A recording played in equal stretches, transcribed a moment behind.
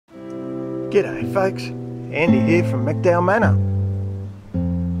G'day folks, Andy here from McDowall Manor.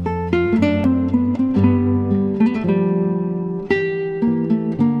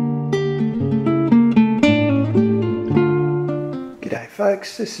 G'day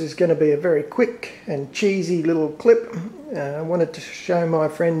folks, this is going to be a very quick and cheesy little clip. I wanted to show my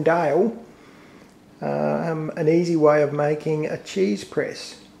friend Dale an easy way of making a cheese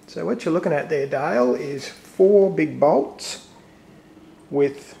press. So what you're looking at there, Dale, is 4 big bolts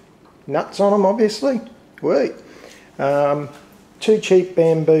with nuts on them, obviously. Wait. 2 cheap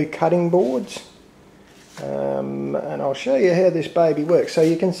bamboo cutting boards, and I'll show you how this baby works. So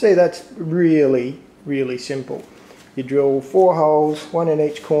you can see that's really simple. You drill 4 holes, 1 in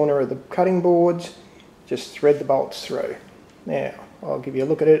each corner of the cutting boards, just thread the bolts through. Now I'll give you a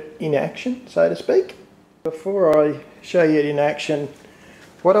look at it in action, so to speak. Before I show you it in action,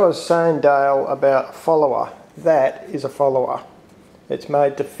 what I was saying, Dale, about a follower, that is a follower. It's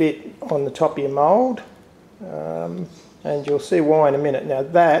made to fit on the top of your mould, and you'll see why in a minute. Now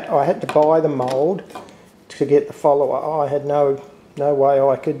that, I had to buy the mould to get the follower. I had no way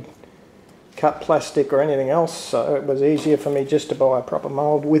I could cut plastic or anything else, so it was easier for me just to buy a proper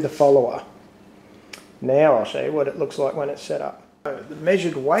mould with a follower. Now I'll show you what it looks like when it's set up. So the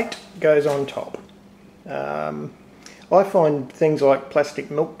measured weight goes on top. I find things like plastic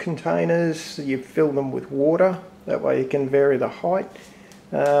milk containers, you fill them with water. That way you can vary the height,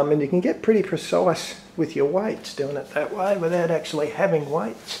 and you can get pretty precise with your weights doing it that way without actually having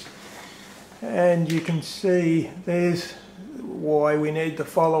weights. And you can see there's why we need the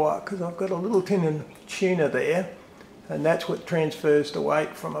follower, because I've got a little tin of tuna there, and that's what transfers the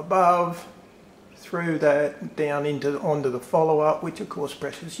weight from above through that down onto the follower, which of course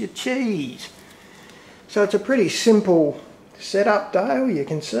presses your cheese. So it's a pretty simple setup, Dale, you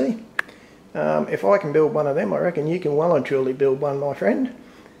can see. If I can build one of them, I reckon you can well and truly build one, my friend.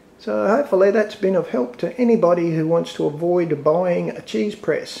 So hopefully that's been of help to anybody who wants to avoid buying a cheese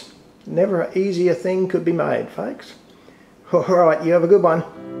press. Never an easier thing could be made, folks. Alright, you have a good one.